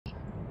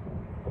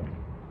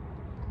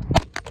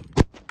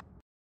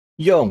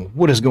Yo,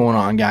 what is going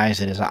on,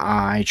 guys? It is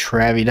I,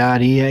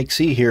 Travi.exe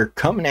here,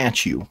 coming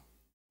at you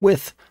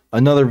with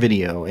another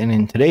video. And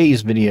in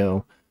today's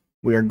video,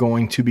 we are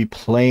going to be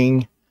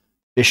playing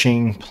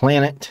Fishing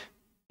Planet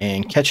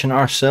and catching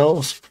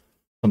ourselves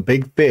some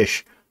big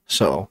fish.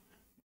 So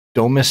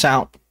don't miss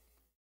out.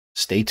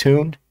 Stay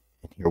tuned.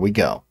 And here we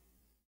go.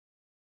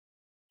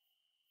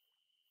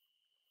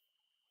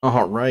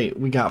 All right,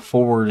 we got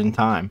forward in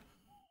time.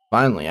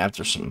 Finally,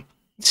 after some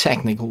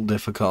technical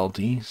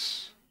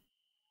difficulties.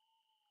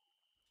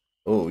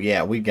 Oh,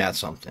 yeah, we got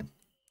something.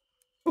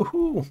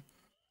 Woohoo!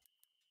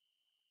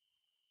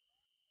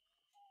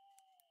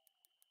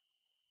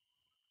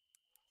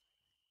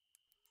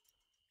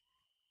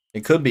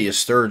 It could be a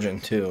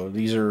sturgeon too.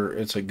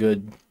 It's a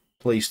good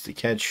place to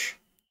catch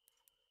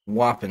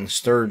whopping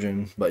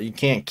sturgeon, but you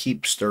can't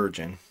keep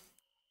sturgeon.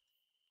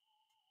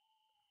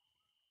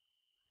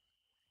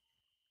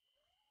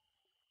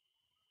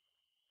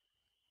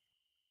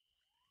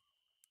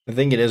 I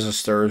think it is a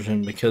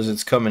sturgeon because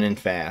it's coming in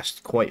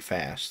fast, quite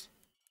fast.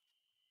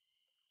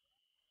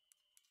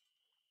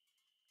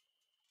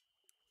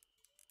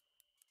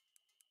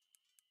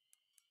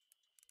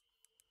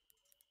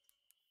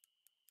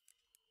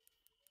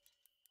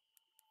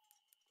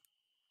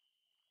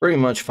 Pretty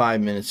much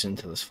 5 minutes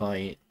into this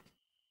fight.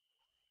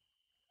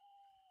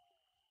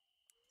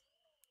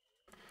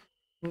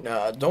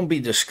 Don't be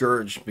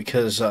discouraged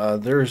because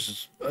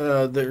there's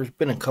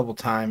been a couple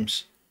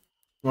times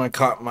when I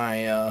caught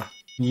my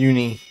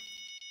uni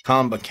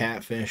comba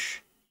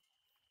catfish.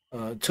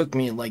 It took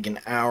me like an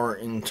hour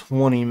and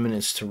 20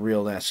 minutes to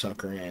reel that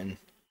sucker in.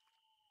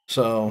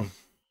 So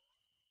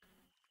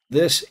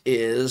this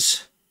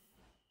is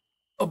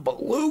a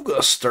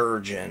beluga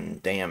sturgeon,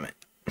 damn it.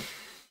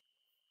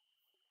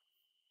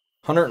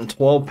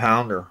 112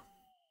 pounder.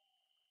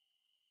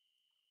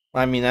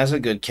 I mean, that's a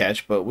good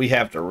catch, but we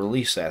have to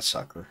release that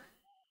sucker.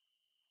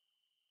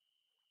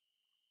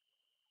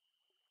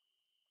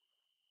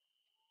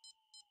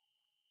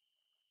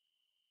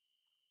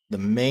 The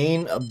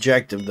main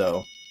objective,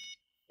 though,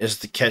 is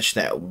to catch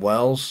that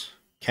Wels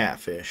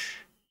catfish.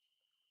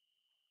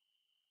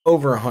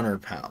 Over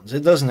 100 pounds.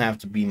 It doesn't have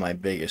to be my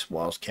biggest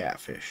Wels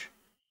catfish,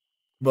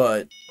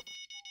 but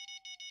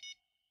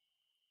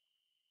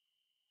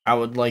I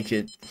would like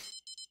it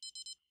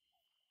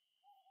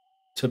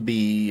to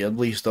be at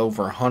least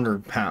over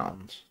 100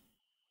 pounds.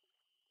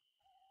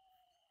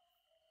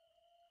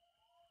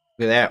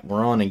 Look at that,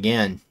 we're on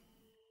again.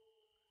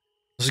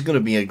 This is going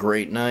to be a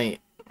great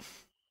night.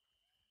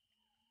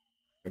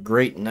 A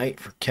great night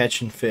for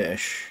catching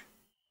fish.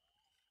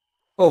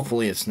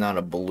 Hopefully it's not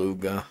a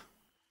beluga.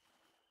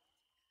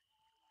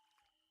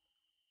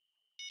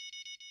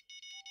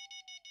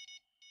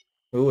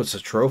 Ooh, it's a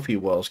trophy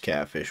Wels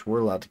catfish. We're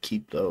allowed to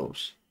keep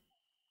those.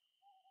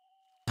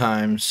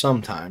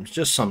 Sometimes,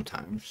 just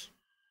sometimes.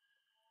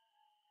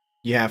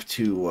 You have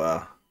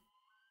to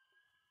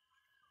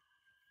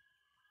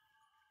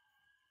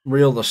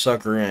reel the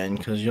sucker in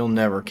because you'll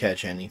never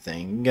catch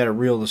anything. You gotta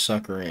reel the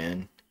sucker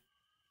in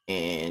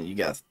and you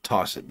gotta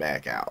toss it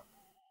back out.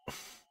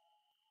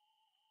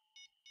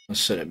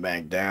 Let's set it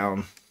back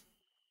down.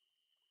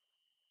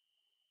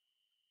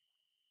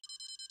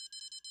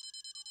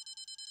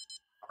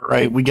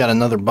 Alright, we got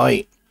another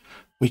bite.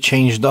 We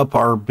changed up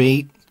our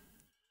bait.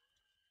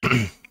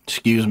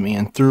 Excuse me,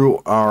 and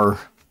threw our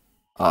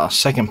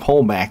second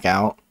pole back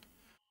out.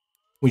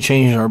 We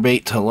changed our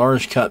bait to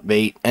large cut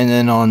bait, and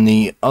then on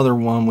the other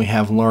one we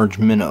have large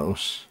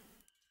minnows.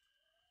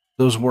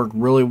 Those work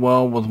really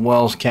well with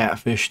Wels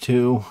catfish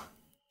too.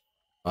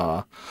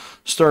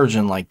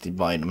 Sturgeon like to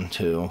bite them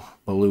too.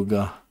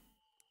 Beluga.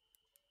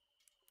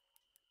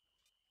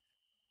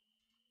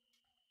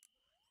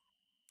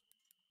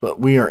 But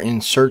we are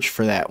in search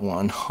for that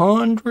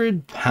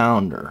 100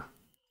 pounder.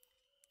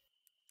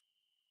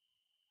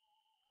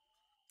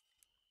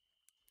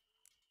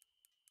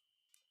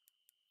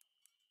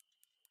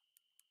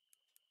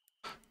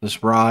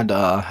 This rod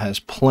has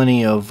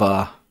plenty of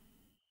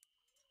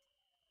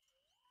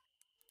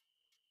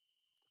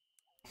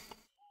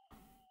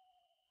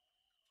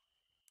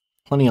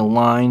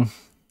line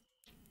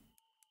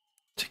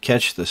to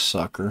catch this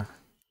sucker.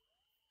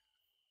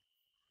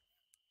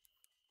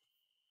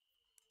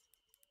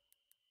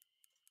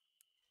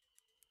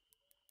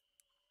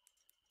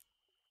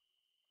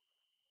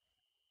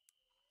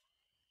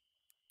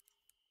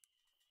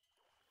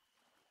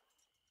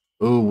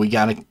 Ooh, we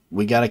got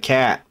a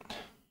cat.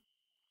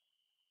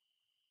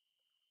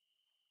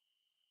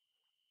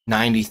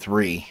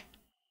 93.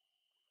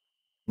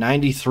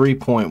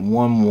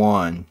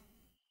 93.11.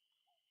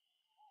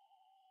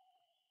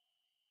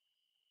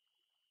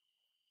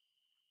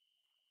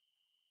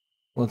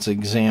 Let's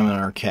examine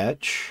our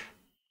catch.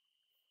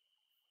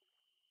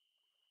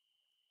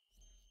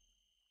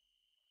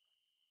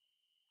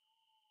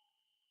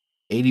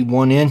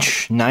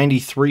 .81-inch,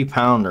 93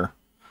 pounder.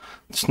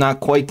 It's not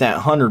quite that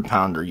 100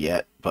 pounder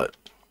yet, but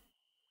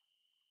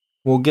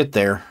we'll get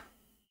there.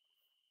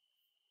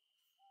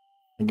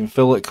 I can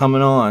feel it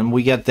coming on.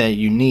 We got that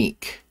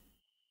unique.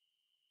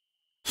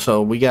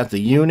 So we got the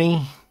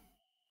uni,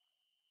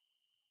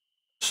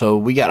 So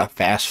we got a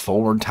fast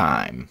forward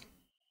time.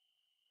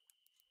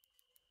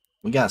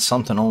 We got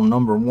something on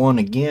number 1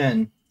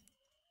 again.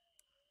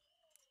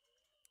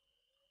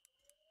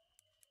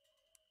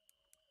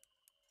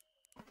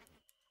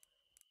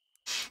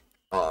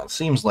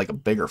 Seems like a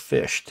bigger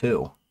fish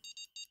too.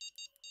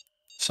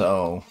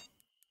 So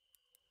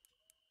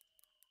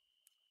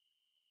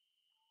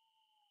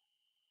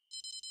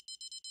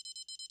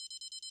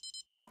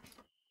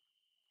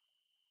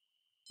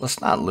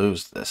let's not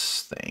lose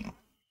this thing.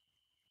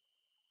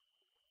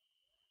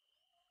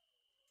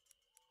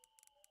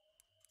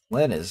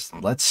 Let's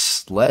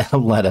not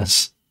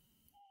lose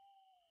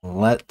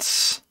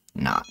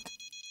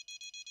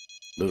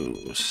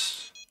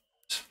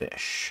this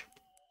fish.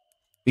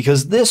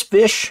 Because this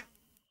fish,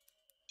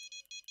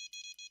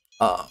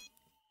 I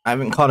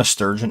haven't caught a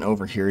sturgeon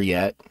over here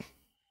yet.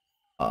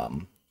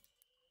 Let's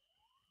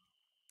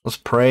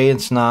pray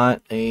it's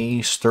not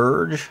a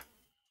sturge.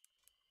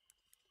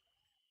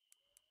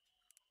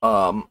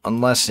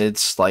 Unless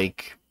it's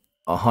like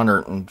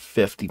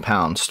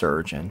 150-pound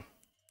sturgeon.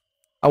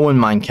 I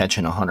wouldn't mind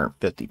catching a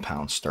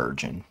 150-pound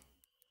sturgeon.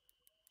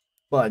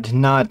 But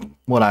not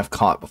what I've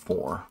caught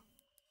before.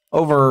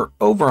 Over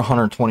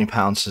 120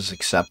 pounds is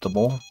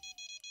acceptable.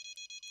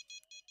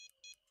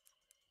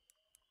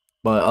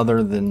 But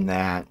other than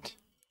that,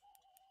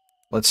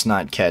 let's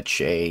not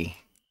catch a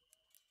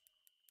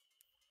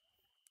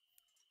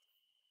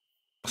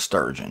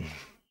sturgeon.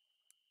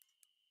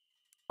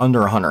 Under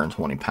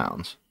 120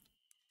 pounds.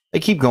 They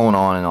keep going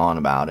on and on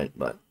about it,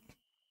 but...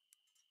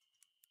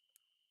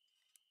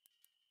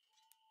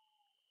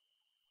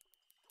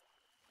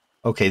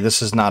 Okay,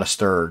 this is not a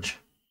sturge.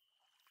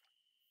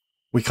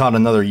 We caught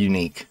another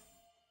unique.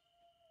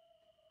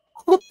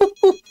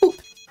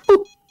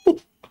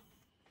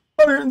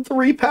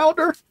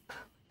 103-pounder.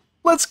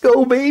 Let's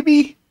go,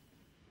 baby.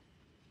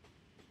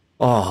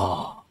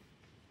 Oh.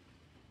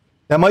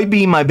 That might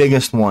be my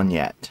biggest one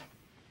yet.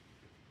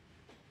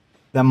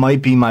 That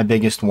might be my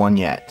biggest one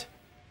yet.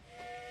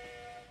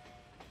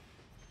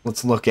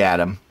 Let's look at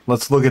him.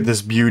 Let's look at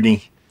this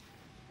beauty.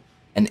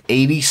 An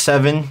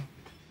 87.9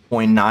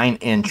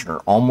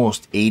 incher,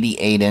 almost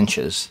 88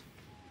 inches.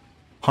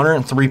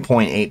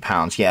 103.8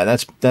 pounds. Yeah,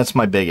 that's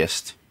my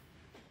biggest.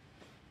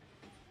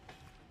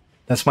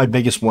 That's my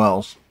biggest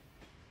Wels.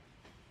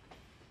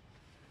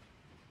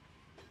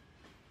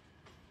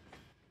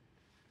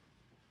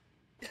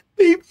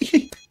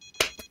 Baby.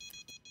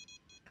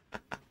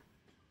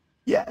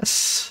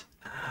 Yes.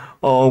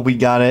 Oh, we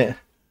got it.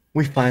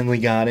 We finally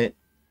got it.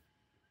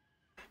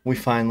 We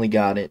finally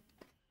got it.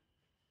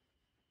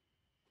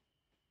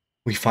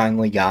 We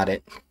finally got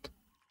it.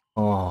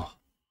 Oh.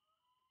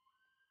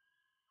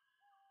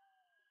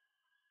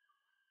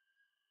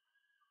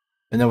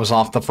 And it was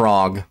off the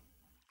frog.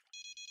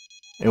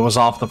 It was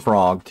off the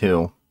frog,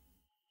 too.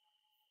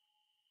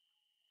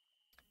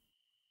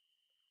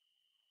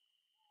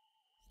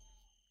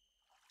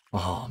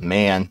 Oh,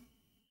 man.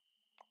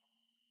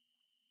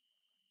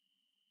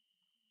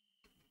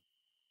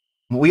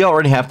 We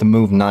already have to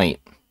move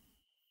night.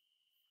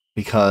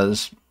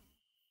 Because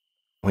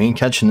we ain't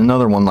catching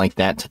another one like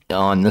that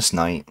on this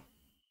night.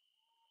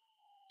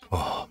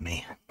 Oh,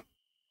 man.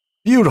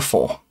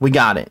 Beautiful. We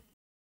got it.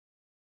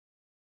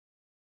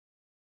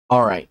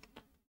 Alright.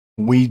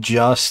 We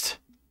just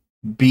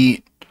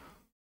beat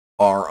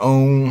our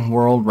own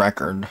world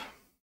record.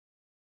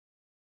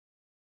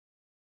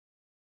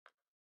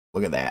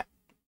 Look at that.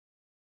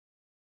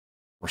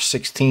 We're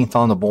 16th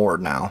on the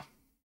board now.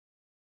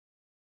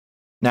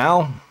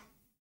 Now,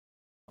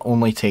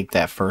 only take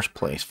that first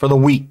place for the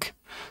week.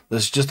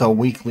 This is just a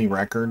weekly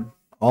record.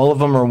 All of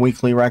them are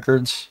weekly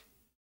records.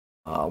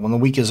 When the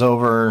week is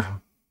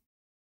over,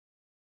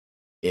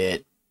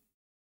 it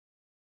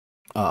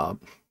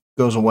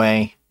goes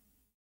away.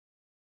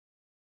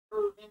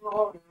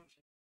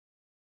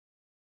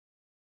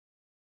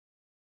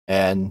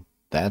 And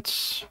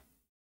that's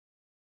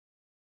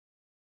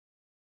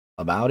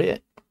about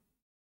it.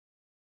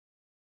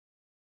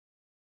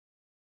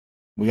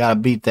 We got to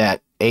beat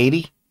that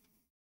 80.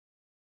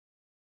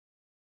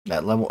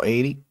 That level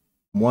 80.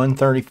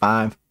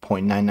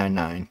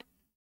 135.999.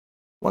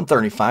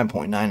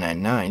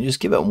 135.999. Just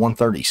give it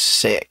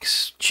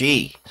 136.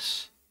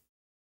 Jeez.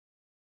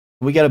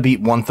 We got to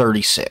beat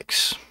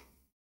 136.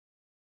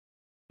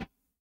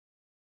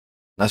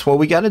 That's what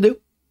we got to do.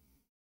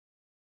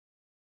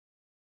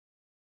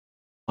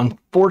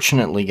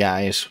 Unfortunately,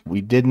 guys, we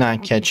did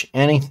not catch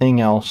anything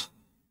else.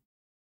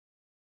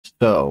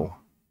 So,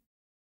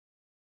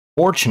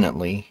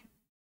 fortunately,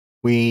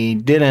 we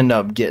did end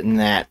up getting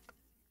that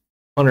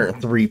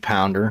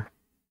 103-pounder.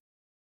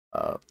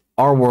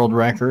 Our world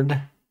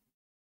record.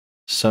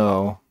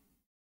 So,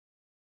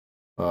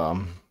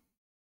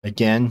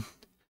 again,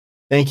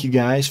 thank you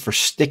guys for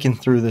sticking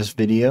through this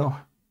video.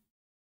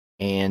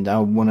 And I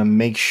want to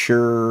make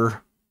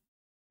sure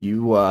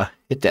you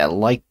hit that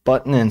like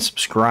button and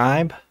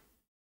subscribe.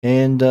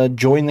 And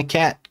join the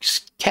cat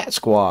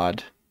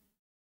squad.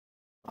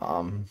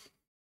 Other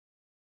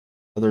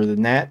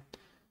than that,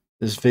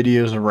 this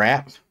video is a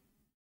wrap.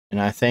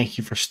 And I thank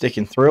you for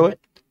sticking through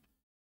it.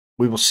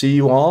 we will see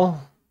you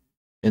all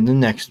in the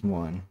next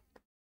one.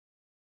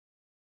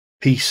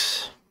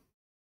 Peace.